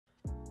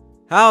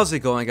How's it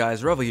going,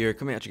 guys? Revoh here,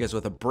 coming at you guys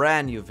with a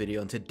brand new video,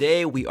 and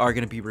today we are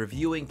going to be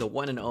reviewing the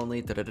one and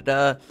only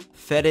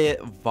Fede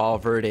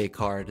Valverde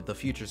card, the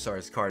Future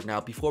Stars card. Now,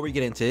 before we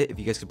get into it, if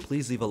you guys could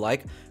please leave a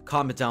like,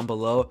 comment down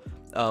below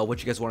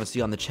what you guys want to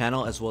see on the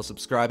channel, as well as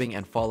subscribing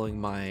and following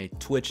my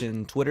Twitch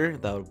and Twitter.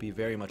 That would be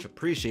very much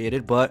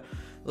appreciated. But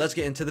let's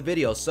get into the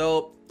video.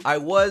 So I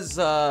was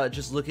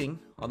just looking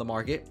on the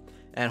market,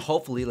 and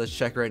hopefully, let's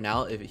check right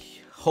now.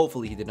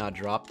 Hopefully he did not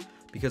drop,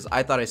 because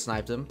I thought I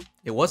sniped him.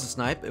 It was a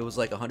snipe. It was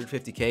like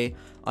 150k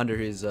under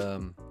his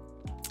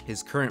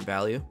current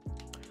value,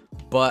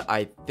 but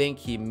I think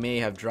he may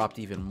have dropped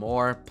even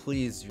more.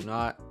 Please do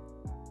not.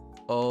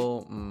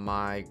 Oh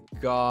my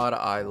god,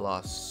 I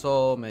lost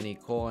so many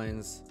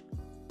coins.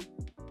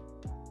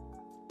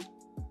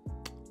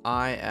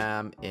 I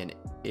am an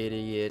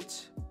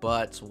idiot,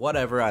 but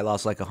whatever. I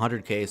lost like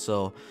 100k,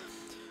 so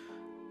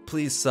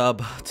please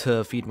sub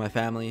to feed my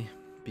family,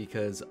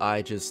 because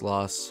I just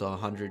lost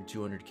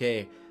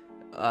 200k.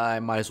 I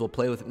might as well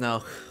play with it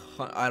now.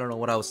 I don't know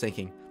what I was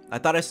thinking. I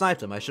thought I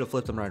sniped him. I should have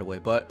flipped him right away,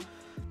 but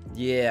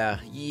yeah,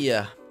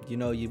 you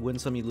know, you win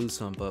some, you lose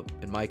some, but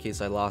in my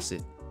case, I lost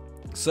it.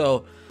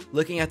 So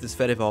looking at this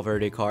Fede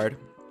Valverde card,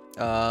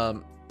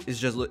 is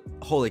just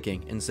holy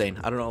king, insane.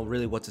 I don't know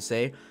really what to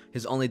say.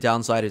 His only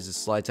downside is his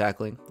slide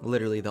tackling,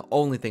 literally the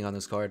only thing on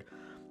this card,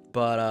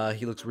 but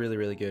he looks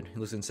really good. He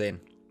looks insane.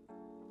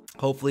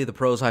 Hopefully the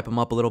pros hype him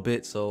up a little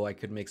bit so I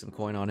could make some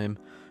coin on him,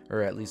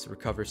 or at least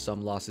recover some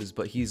losses.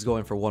 But he's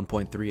going for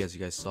 1.3, as you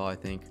guys saw. I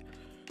think,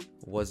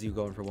 was he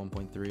going for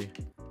 1.3?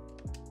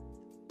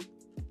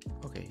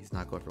 Okay, he's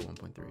not going for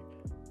 1.3.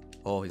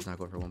 Oh, he's not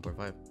going for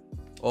 1.5.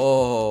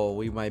 Oh,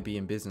 we might be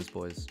in business,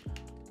 boys.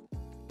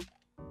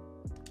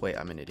 Wait,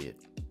 I'm an idiot.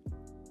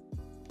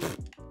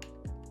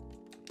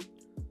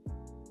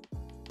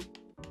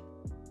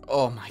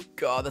 Oh my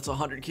god, that's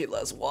 100k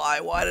less. Why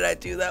did I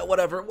do that?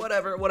 Whatever.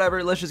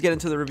 Let's just get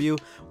into the review.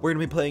 We're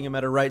gonna be playing him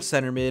at a right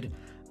center mid.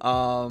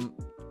 Yeah,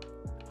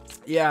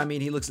 I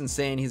mean, he looks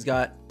insane. He's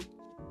got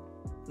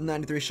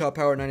 93 shot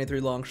power,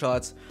 93 long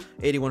shots,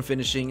 81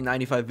 finishing,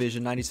 95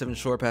 vision, 97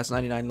 short pass,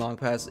 99 long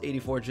pass,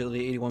 84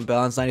 agility, 81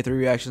 balance, 93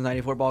 reactions,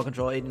 94 ball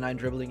control, 89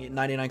 dribbling,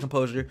 99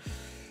 composure.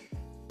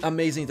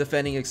 Amazing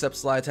defending, except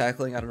slide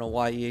tackling. I don't know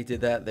why EA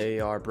did that. They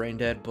are brain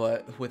dead,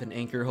 but with an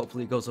anchor,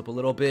 hopefully it goes up a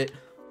little bit.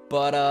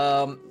 But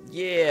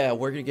yeah,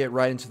 we're gonna get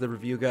right into the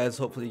review, guys.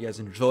 Hopefully you guys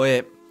enjoy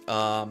it.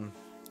 But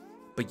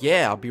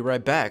yeah, I'll be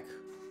right back.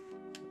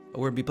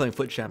 We're gonna be playing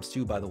Foot Champs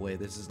too, by the way.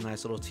 This is a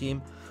nice little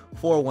team,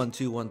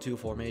 4-1-2-1-2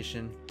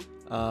 formation.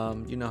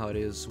 You know how it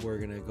is. We're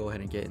gonna go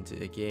ahead and get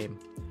into a game,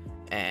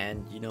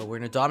 and you know, we're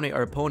gonna dominate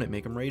our opponent,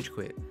 make him rage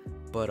quit.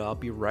 But I'll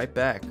be right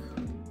back.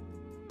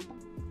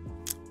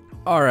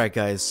 Alright,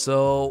 guys,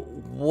 so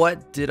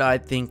what did I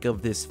think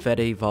of this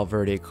Fede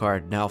Valverde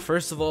card? Now,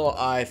 first of all,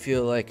 I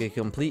feel like a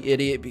complete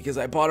idiot because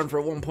I bought him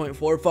for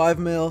 1.45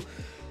 mil,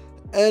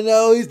 and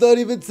now he's not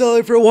even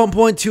selling for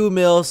 1.2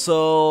 mil,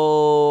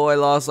 so I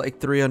lost like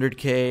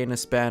 300k in a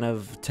span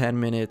of 10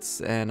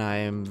 minutes, and I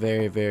am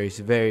very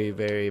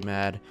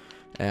mad,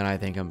 and I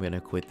think I'm gonna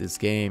quit this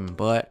game.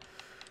 But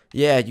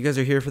yeah, you guys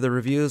are here for the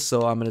review,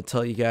 so I'm gonna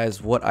tell you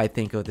guys what I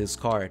think of this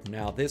card.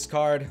 Now, this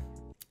card...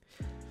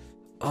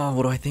 oh,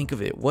 what do I think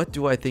of it? What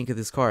do I think of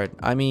this card?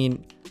 I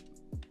mean,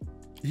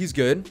 he's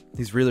good.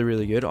 He's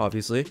really good,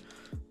 obviously.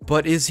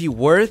 But is he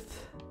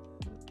worth...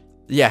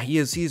 yeah, he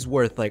is. He's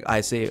worth, like,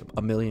 I say,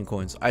 1 million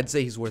coins. I'd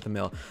say he's worth 1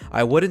 mil.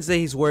 I wouldn't say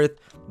he's worth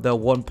the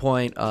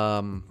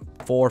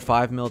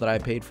 1.45 mil that I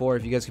paid for.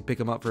 If you guys could pick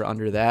him up for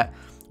under that,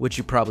 which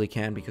you probably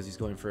can because he's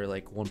going for,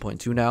 like,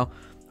 1.2 now,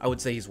 I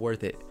would say he's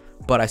worth it.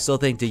 But I still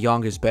think De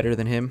Jong is better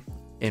than him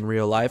in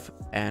real life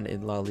and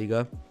in La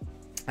Liga.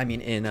 I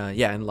mean, in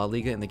La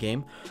Liga, in the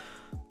game.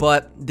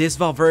 But this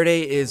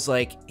Valverde is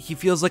like, he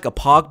feels like a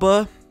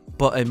Pogba,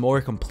 but a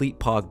more complete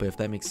Pogba, if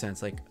that makes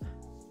sense. Like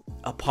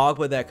a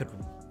Pogba that could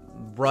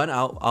run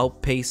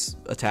outpace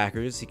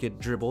attackers. He could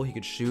dribble, he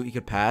could shoot, he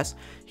could pass,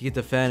 he could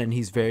defend, and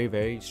he's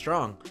very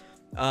strong.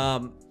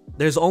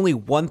 There's only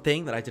one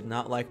thing that I did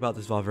not like about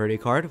this Valverde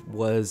card,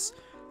 was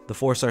the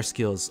 4-star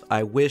skills.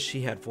 I wish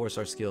he had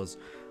 4-star skills,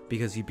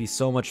 because he'd be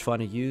so much fun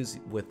to use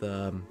with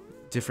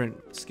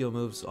different skill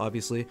moves,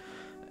 obviously.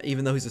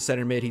 Even though he's a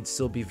center mid, he'd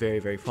still be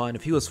very fun.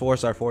 If he was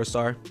 4-star,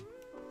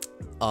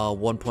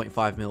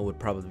 1.5 mil would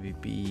probably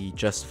be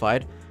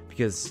justified,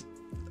 because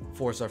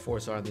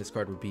 4-star on this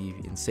card would be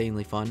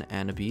insanely fun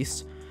and a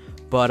beast.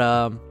 But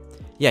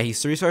yeah,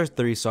 he's 3-star,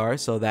 3-star,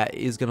 so that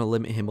is gonna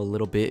limit him a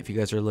little bit. If you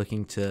guys are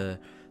looking to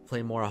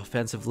play more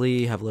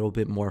offensively, have a little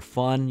bit more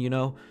fun, you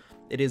know,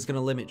 it is gonna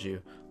limit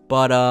you.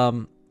 But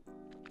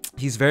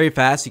he's very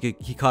fast.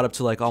 He caught up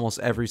to like almost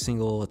every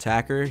single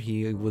attacker.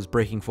 He was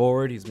breaking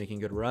forward. He's making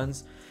good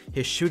runs.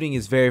 His shooting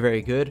is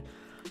very good.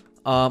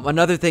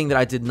 Another thing that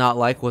I did not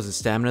like was his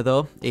stamina,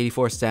 though.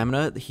 84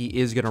 stamina. He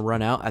is going to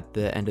run out at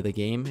the end of the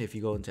game if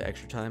you go into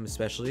extra time,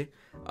 especially.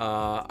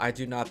 I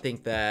do not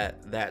think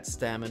that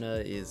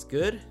stamina is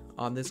good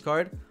on this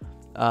card.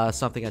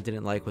 Something I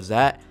didn't like was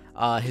that.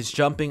 His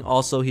jumping,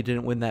 also, he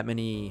didn't win that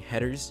many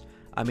headers.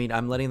 I mean,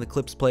 I'm letting the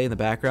clips play in the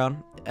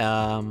background,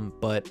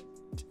 but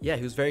yeah,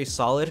 he was very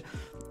solid.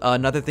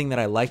 Another thing that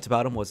I liked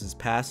about him was his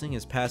passing.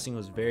 His passing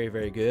was very,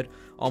 very good.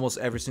 Almost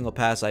every single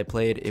pass I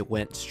played, it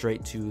went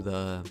straight to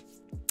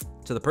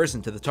the person,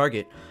 to the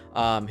target.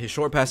 His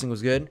short passing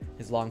was good.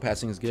 His long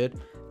passing is good.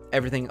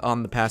 Everything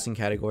on the passing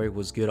category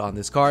was good on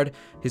this card.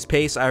 His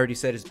pace, I already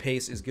said his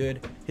pace is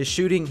good. His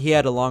shooting, he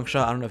had a long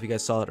shot. I don't know if you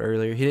guys saw it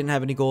earlier. He didn't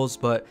have any goals,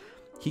 but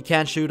he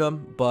can shoot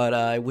them. But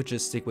I would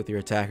just stick with your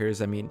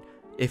attackers. I mean,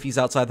 if he's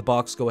outside the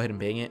box, go ahead and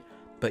bang it.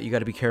 But you got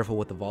to be careful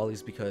with the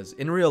volleys, because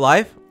in real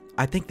life,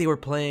 I think they were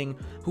playing,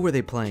 who were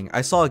they playing?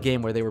 I saw a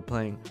game where they were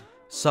playing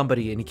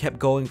somebody and he kept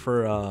going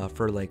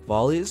for like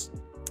volleys,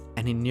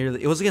 and he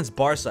nearly, it was against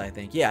Barca, I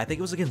think. Yeah, I think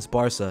it was against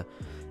Barca.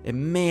 It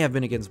may have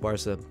been against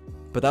Barca,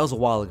 but that was a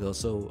while ago,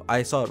 so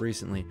I saw it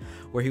recently,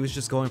 where he was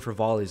just going for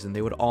volleys and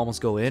they would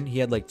almost go in. He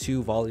had like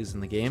 2 volleys in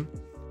the game,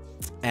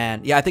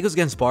 and yeah, I think it was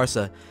against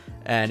Barca,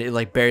 and it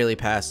like barely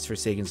passed for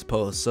Sagan's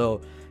post.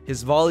 So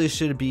his volleys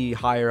should be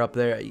higher up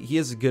there. He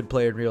is a good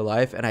player in real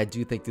life, and I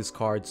do think this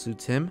card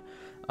suits him.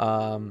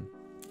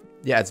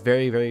 Yeah, it's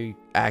very, very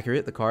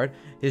accurate, the card.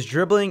 His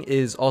dribbling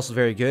is also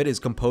very good. His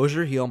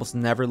composure, he almost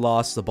never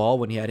lost the ball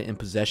when he had it in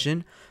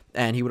possession,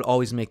 and he would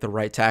always make the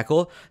right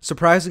tackle.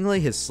 Surprisingly,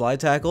 his slide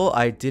tackle,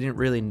 I didn't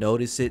really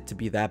notice it to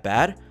be that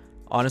bad.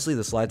 Honestly,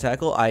 the slide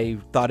tackle, I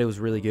thought it was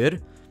really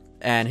good.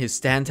 And his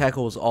stand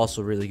tackle was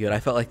also really good. I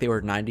felt like they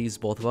were 90s,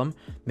 both of them.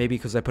 Maybe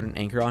because I put an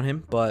anchor on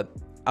him, but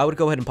I would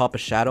go ahead and pop a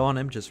shadow on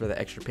him just for the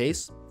extra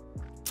pace.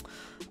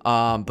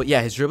 But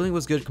yeah, his dribbling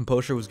was good.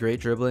 Composure was great.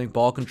 Dribbling,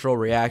 ball control,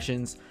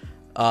 reactions.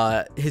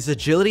 His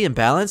agility and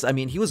balance, I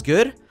mean, he was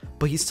good,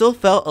 but he still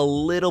felt a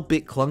little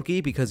bit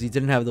clunky because he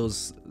didn't have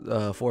those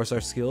 4-star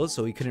skills,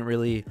 so he couldn't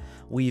really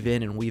weave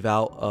in and weave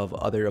out of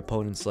other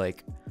opponents.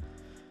 Like,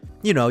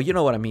 you know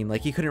what I mean.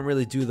 Like, he couldn't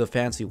really do the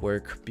fancy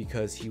work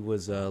because he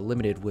was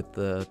limited with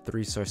the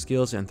 3-star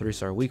skills and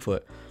 3-star weak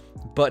foot.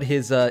 But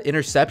his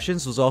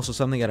interceptions was also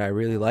something that I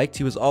really liked.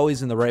 He was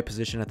always in the right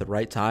position at the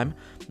right time,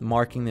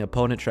 marking the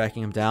opponent,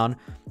 tracking him down,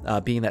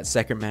 being that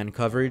second man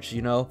coverage.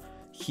 You know,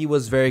 he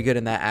was very good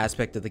in that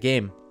aspect of the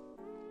game.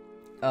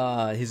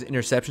 His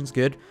interceptions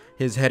good.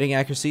 His heading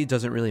accuracy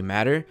doesn't really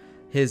matter.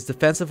 His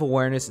defensive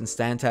awareness and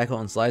stand tackle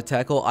and slide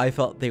tackle, I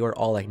felt they were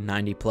all like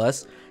 90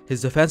 plus.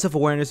 His defensive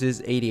awareness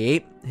is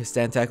 88, his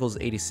stand tackle is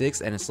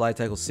 86, and his slide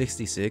tackle is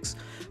 66.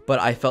 But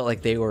I felt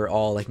like they were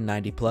all like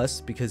 90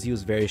 plus because he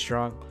was very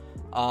strong.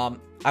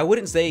 I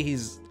wouldn't say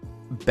he's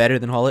better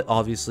than Hullet,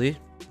 obviously,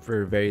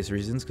 for various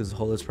reasons, because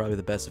Hullet's probably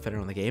the best defender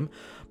on the game.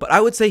 But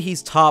I would say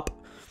he's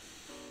top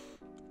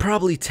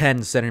probably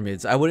 10 center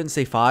mids. I wouldn't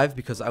say 5,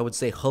 because I would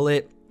say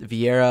Hullet,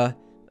 Vieira,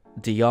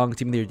 De Jong,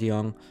 Team of the Year De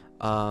Jong,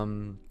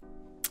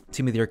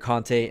 Team of the Year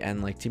Conte,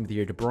 and like Team of the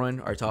Year De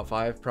Bruyne are top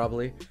 5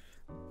 probably.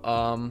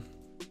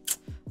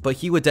 But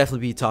he would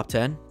definitely be top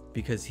 10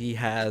 because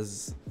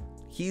he's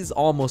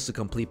almost a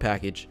complete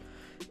package.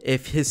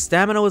 If his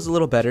stamina was a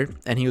little better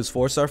and he was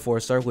 4-star,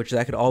 4-star, which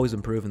that could always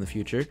improve in the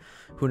future.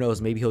 Who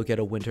knows? Maybe he'll get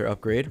a winter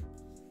upgrade.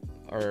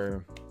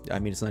 Or, I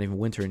mean, it's not even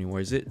winter anymore,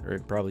 is it? Or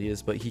it probably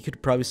is, but he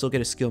could probably still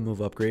get a skill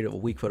move upgrade, a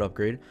weak foot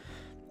upgrade.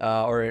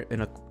 Or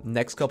in a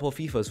next couple of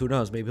FIFAs, who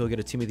knows? Maybe he'll get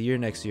a Team of the Year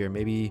next year.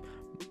 Maybe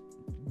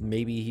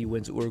he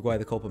wins Uruguay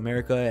the Copa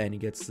America and he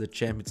gets the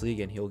Champions League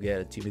and he'll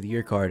get a Team of the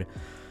Year card.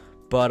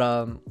 But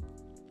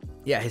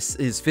yeah,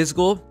 his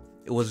physical,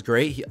 it was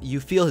great. You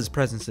feel his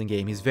presence in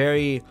game. He's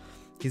very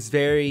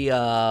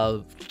I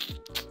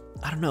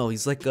don't know,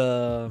 he's like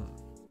an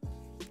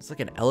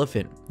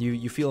elephant.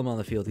 You feel him on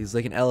the field. He's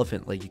like an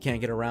elephant. Like, you can't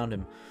get around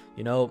him.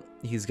 You know,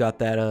 he's got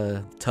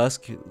that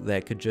tusk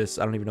that could just,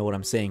 I don't even know what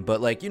I'm saying,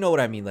 but like, you know what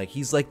I mean? Like,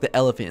 he's like the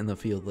elephant in the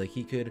field. Like,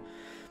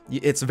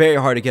 it's very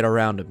hard to get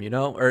around him, you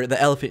know? Or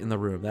the elephant in the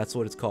room. That's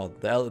what it's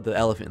called. The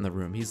elephant in the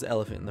room. He's the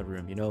elephant in the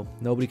room, you know?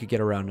 Nobody could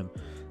get around him.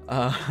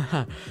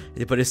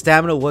 But his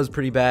stamina was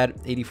pretty bad.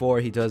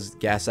 84. He does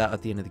gas out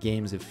at the end of the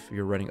games if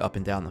you're running up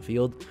and down the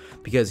field,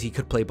 because he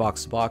could play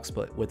box to box,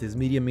 but with his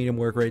medium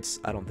work rates,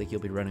 I don't think he'll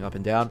be running up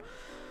and down.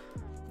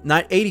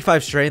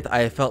 85 strength.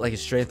 I felt like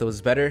his strength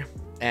was better,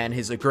 and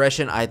his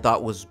aggression I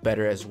thought was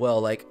better as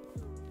well. Like,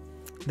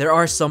 there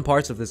are some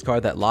parts of this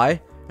card that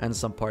lie and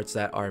some parts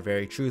that are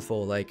very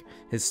truthful. Like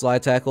his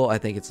slide tackle, I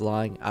think it's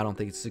lying. I don't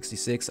think it's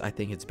 66. I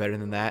think it's better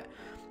than that.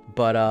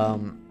 But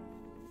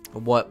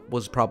what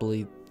was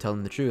probably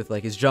telling the truth,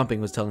 like his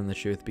jumping was telling the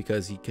truth,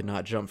 because he could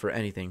not jump for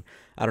anything.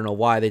 I don't know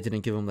why they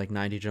didn't give him like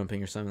 90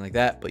 jumping or something like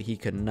that, but he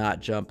could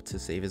not jump to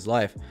save his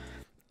life.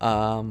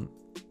 But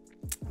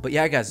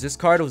yeah, guys, this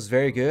card was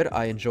very good.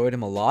 I enjoyed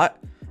him a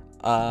lot.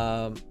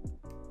 I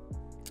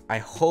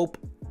hope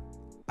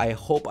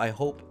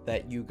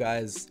that you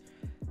guys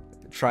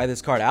try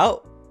this card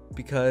out,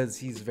 because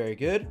he's very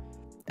good.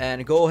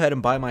 And go ahead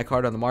and buy my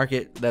card on the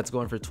market. That's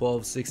going for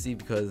 $12.60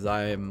 because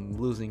I am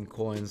losing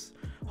coins.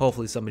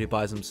 Hopefully somebody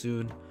buys them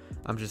soon.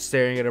 I'm just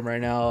staring at them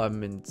right now.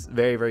 I'm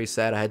very, very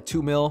sad. I had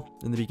 2 mil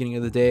in the beginning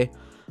of the day.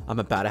 I'm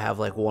about to have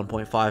like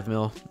 1.5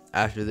 mil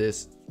after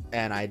this,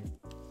 and I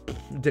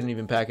didn't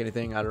even pack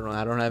anything. I don't know.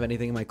 I don't have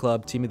anything in my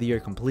club. Team of the Year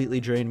completely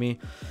drained me.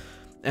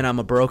 and I'm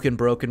a broken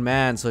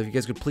man. So if you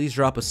guys could please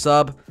drop a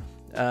sub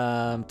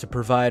to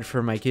provide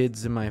for my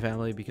kids and my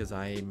family, because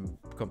I'm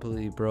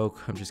completely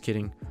broke. I'm just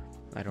kidding.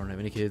 I don't have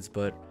any kids,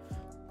 but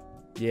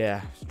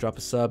yeah, drop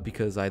a sub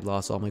because I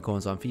lost all my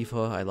coins on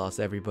FIFA. I lost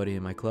everybody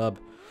in my club,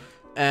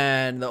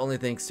 and the only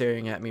thing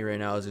staring at me right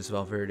now is just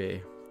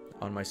Valverde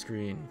on my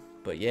screen.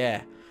 But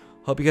yeah,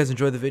 hope you guys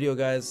enjoyed the video,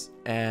 guys,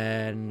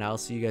 and I'll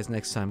see you guys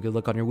next time. Good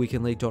luck on your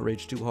weekend league. Don't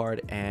rage too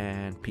hard,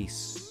 and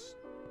peace.